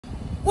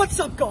What's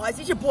up, guys?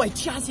 It's your boy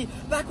Chaz here,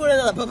 back with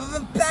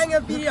another banger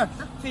video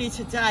for you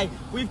today.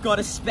 We've got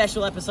a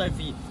special episode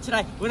for you.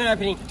 Today, we're going to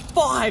be opening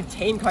 5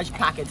 Team Coach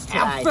packets today.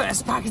 Our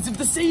first packets of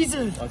the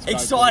season.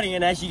 Exciting,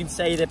 and as you can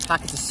see, the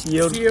packets are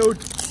sealed.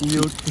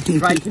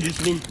 Great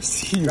conditioning.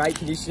 Great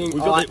conditioning.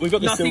 We've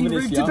got nothing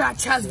rude about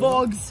Chaz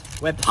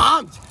Vlogz. We're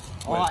pumped.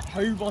 Alright,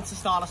 who wants to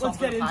start us off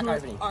with a pack into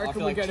opening? I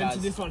reckon we get into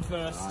this one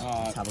first.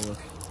 Let's have a look.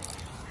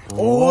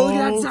 Oh, look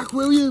at that, Zach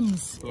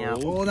Williams. Yeah.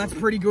 Oh, that's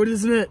pretty good,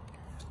 isn't it?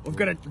 We've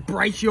got a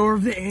brachior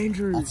of the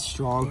Andrews. That's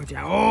strong.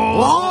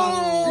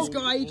 Oh, this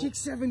guy, he kicked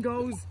 7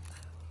 goals.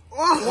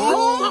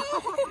 Oh!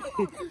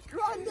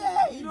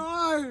 Grande!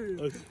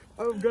 No!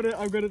 I've got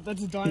it.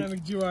 That's a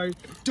dynamic duo.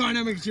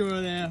 Dynamic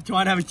duo there.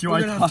 Dynamic duo.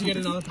 We're gonna have to get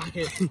another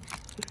packet.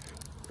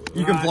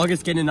 You can vlog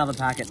us getting another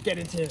packet. Get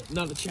into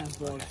another Chaz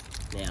vlog.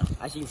 Now,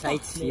 as you can see,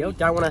 it's sealed.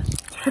 Don't want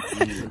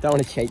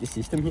to cheat the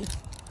system here.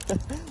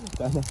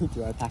 Dynamic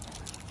duo pack.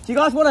 Do you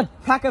guys want a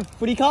pack of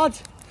footy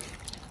cards?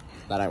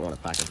 I don't want a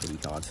pack of footy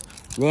cards.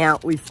 Now,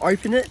 we've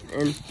opened it,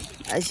 and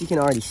as you can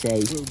already see,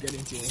 We'll get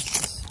into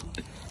this.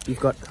 you've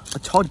got a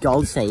Todd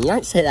Goldstein. You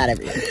don't see that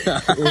every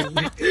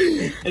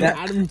day. And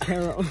Adam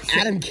Kerr.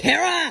 Adam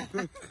Kerr!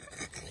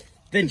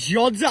 The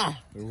Jodzer!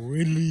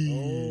 Really?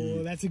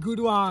 Oh, that's a good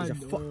one.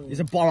 He's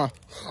a bomber.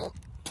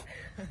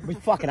 We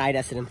fucking hate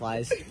Essendon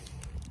players.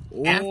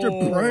 After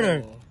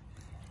Bruno.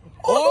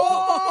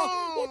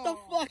 Oh! What the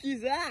fuck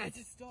is that? It's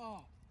a star.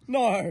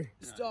 No.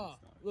 Star.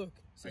 Look,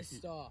 it's a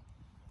star.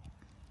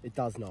 It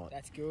does not.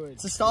 That's good.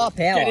 It's a star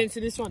power. Get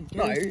into this one.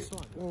 Get into this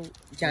one. Well,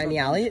 Jamie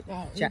Elliott,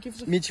 Who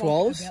gives a Mitch fuck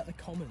Walls. about the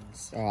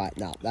Commons? All right,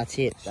 no, that's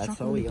it. That's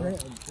all we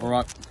got. All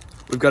right,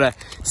 we've got a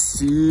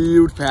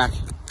sealed pack.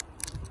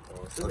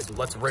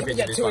 Let's rip Can we into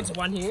get this 2 one. into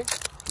 1 here?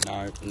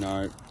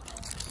 No.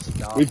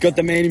 We've got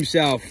the man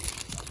himself,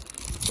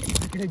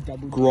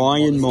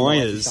 Brian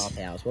Myers. Star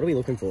powers. What are we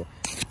looking for?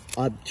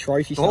 A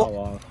trophy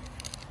star.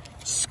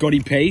 Scotty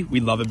P. We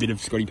love a bit of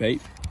Scotty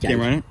P. Get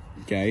run it.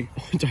 Okay.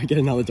 Don't get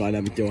another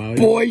dynamic duo.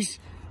 Boys.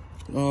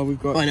 Oh, we've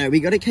got. Oh no,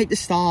 we got to keep the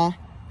star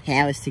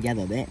powers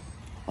together there.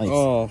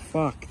 Oh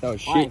fuck, that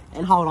was shit. Wait,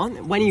 and hold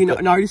on, when you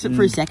notice it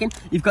for a second,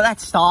 you've got that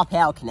star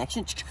power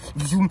connection.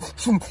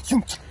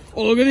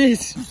 Oh, look at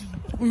this.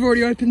 We've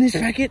already opened this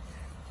packet.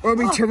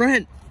 Robbie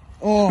Tarrant.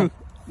 Oh,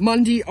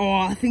 Mundy. Oh,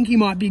 I think he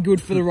might be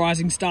good for the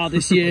Rising Star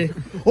this year.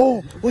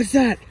 Oh, what's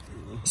that?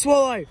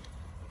 Swallow.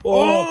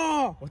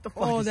 Oh, what the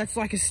fuck? Oh, that's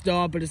like a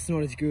star, but it's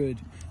not as good.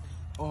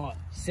 Oh,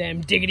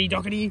 Sam Diggity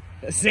Dockety.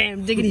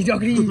 Sam Diggity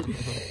Dockety.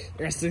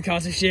 The rest of the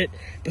cards are shit,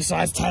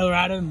 besides Taylor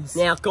Adams.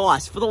 Now,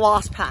 guys, for the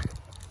last pack,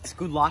 it's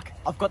good luck.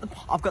 I've got the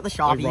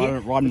Sharpie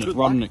here.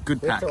 Riding it.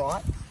 Good pack. That's all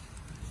right.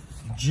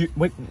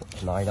 Wait,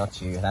 no,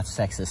 not you. That's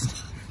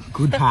sexist.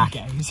 Good pack.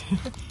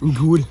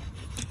 Good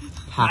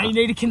pack. Now you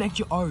need to connect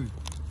your O,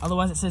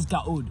 otherwise it says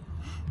Gaud.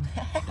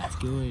 That's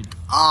good.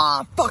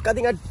 Ah, fuck! I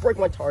think I broke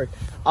my toe.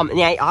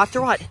 Now I have to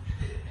write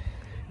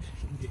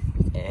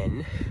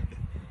N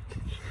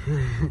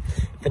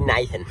for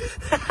Nathan.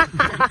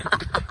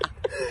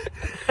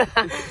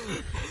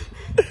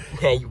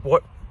 Now,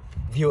 what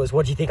viewers?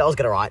 What do you think I was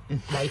gonna write?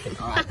 Nathan.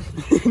 All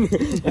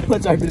right.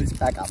 Let's open this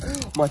back up.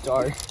 My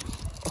toe.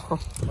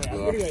 Wait, I'm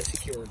gonna go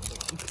secure it.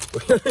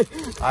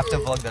 I have to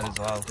vlog that as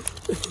well.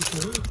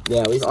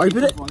 Now we've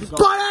opened it.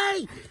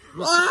 Buddy!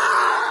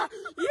 Ah!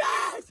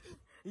 Yes!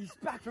 He's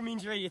back from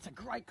injury. It's a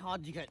great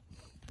card you get.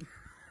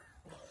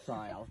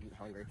 Sorry, I was a bit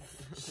hungry.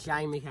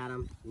 Shane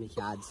McAdam,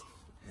 McAds.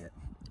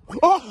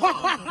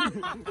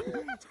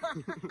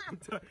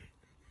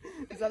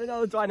 Is that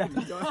another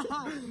dynamic duo?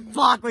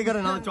 Fuck, we got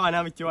another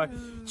dynamic duo.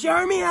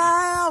 Jeremy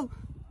Howe!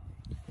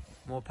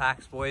 More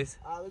packs, boys.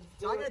 I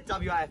get a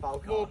WAFL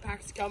card. More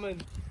packs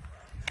coming.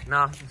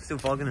 Nah, I'm still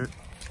vlogging it.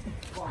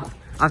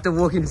 I have to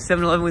walk into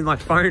 7-Eleven with my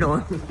phone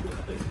on.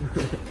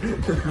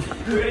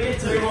 We're gonna get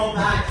 2 more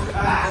packs.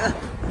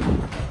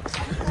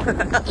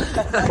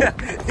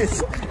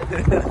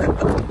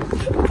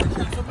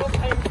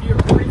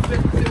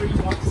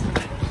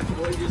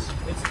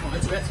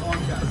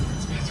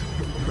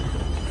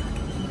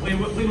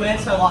 We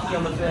weren't so lucky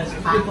on the first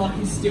pack. Good luck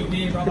is still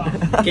there, brother.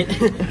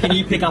 Can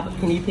you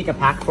pick a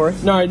pack for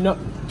us? No,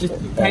 just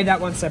pay that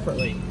one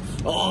separately.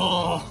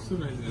 Oh!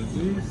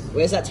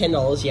 Where's that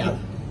 $10 you have?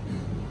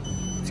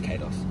 It's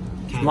Kados.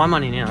 It's my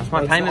money now. It's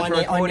my payment for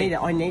recording.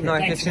 I need it. No,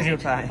 Thanks, this is your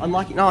mate. pay. I'm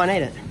like, no, I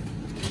need it.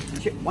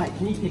 Wait,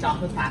 can you pick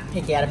out a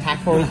pack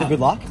for me for good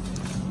luck?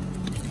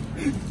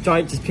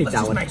 Don't just pick Let's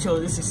that just one. make sure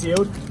this is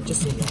sealed.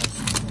 Just in case.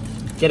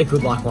 Get a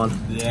good luck one.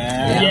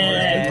 Yeah.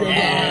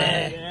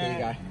 Here you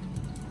go.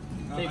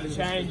 Keep the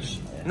change.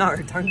 No,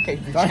 don't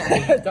keep the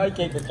change. Don't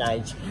keep the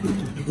change.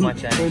 My We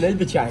change. need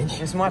the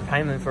change. It's my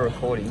payment for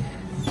recording.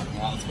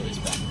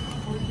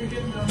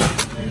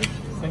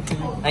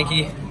 Thank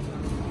you.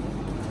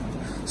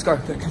 Let's go.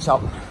 Catch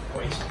up.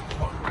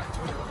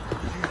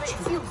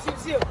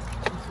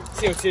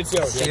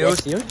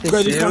 Seal.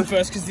 Go this one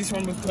first, because this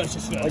one was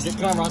purchased first.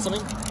 Can I write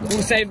something?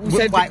 We'll save the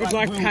good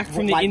luck pack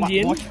from the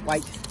Indian.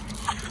 Wait.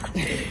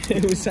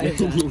 We'll save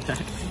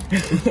that.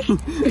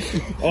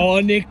 Oh,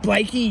 Nick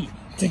Blakey.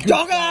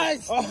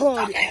 Doggers!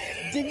 Oh,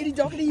 diggity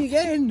doggity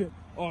again.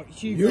 Oh,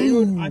 Hugh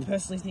Greenwood, I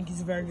personally think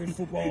he's a very good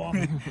footballer.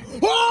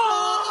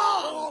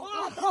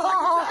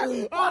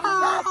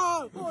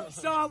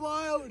 Star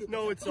Wild!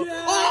 No, it's not.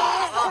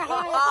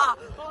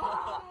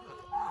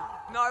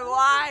 No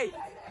way!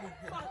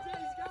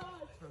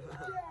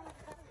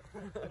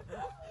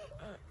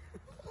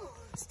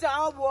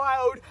 Star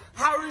Wild,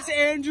 Harris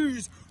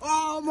Andrews.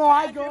 Oh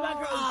my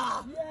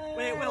god!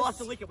 We'll have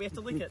to lick it. We have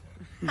to lick it.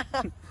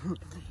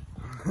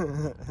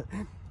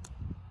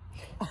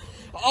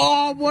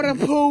 Oh, what a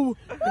pull!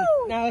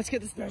 Now let's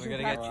get the special We're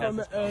gonna pack get from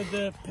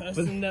the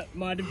person that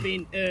might have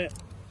been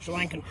Sri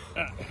Lankan.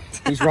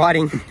 He's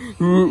riding.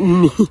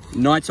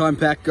 Nighttime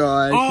pack,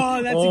 guys.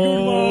 Oh, that's a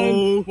good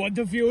one. What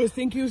the viewers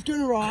think he was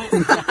gonna write?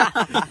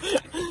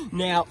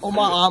 Now, on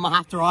my arm, I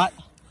have to write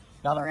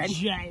another end.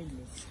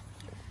 James.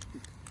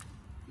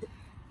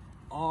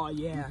 Oh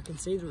yeah, I can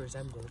see the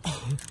resemblance.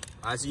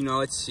 As you know,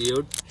 it's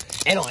sealed.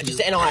 NI, just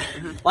NI.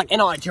 Like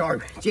NI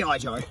Joe. G.I.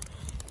 Joe.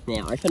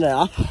 Now, open it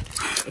up.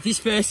 If his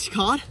first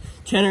card,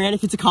 turn around.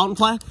 If it's a Carlton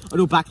player, I'll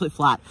do a backflip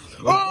flat.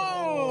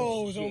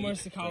 Oh, it was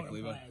almost a Carlton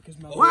player.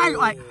 Wait,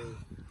 like.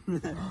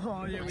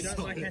 Oh yeah, we don't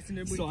like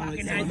Essendon. We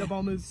fucking hate the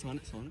Bombers. Sign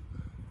it, sign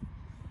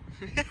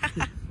it.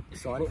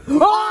 Sign it.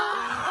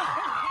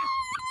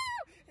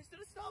 Instead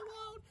of Star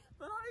Wild,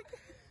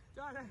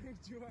 dynamic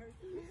duo.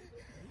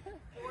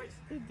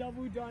 The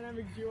double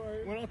dynamic duo.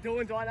 We're not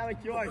doing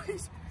dynamic duo.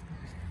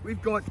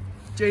 We've got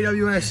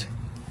GWS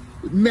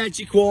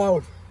Magic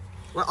Wild.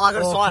 Well, I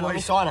gotta sign it. Let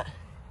me sign it.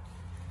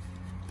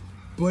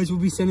 Boys will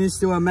be sending this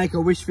to our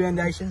Make-A-Wish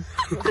Foundation.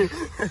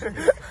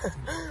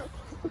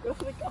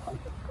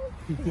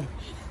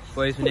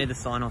 Boys, we need to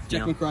sign off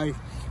Jack now. McRae.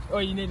 Oh,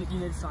 you need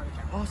to sign the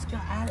camera.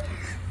 Oscar Alex.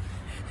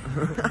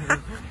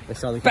 Let's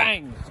sign the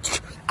Bang!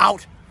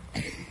 out.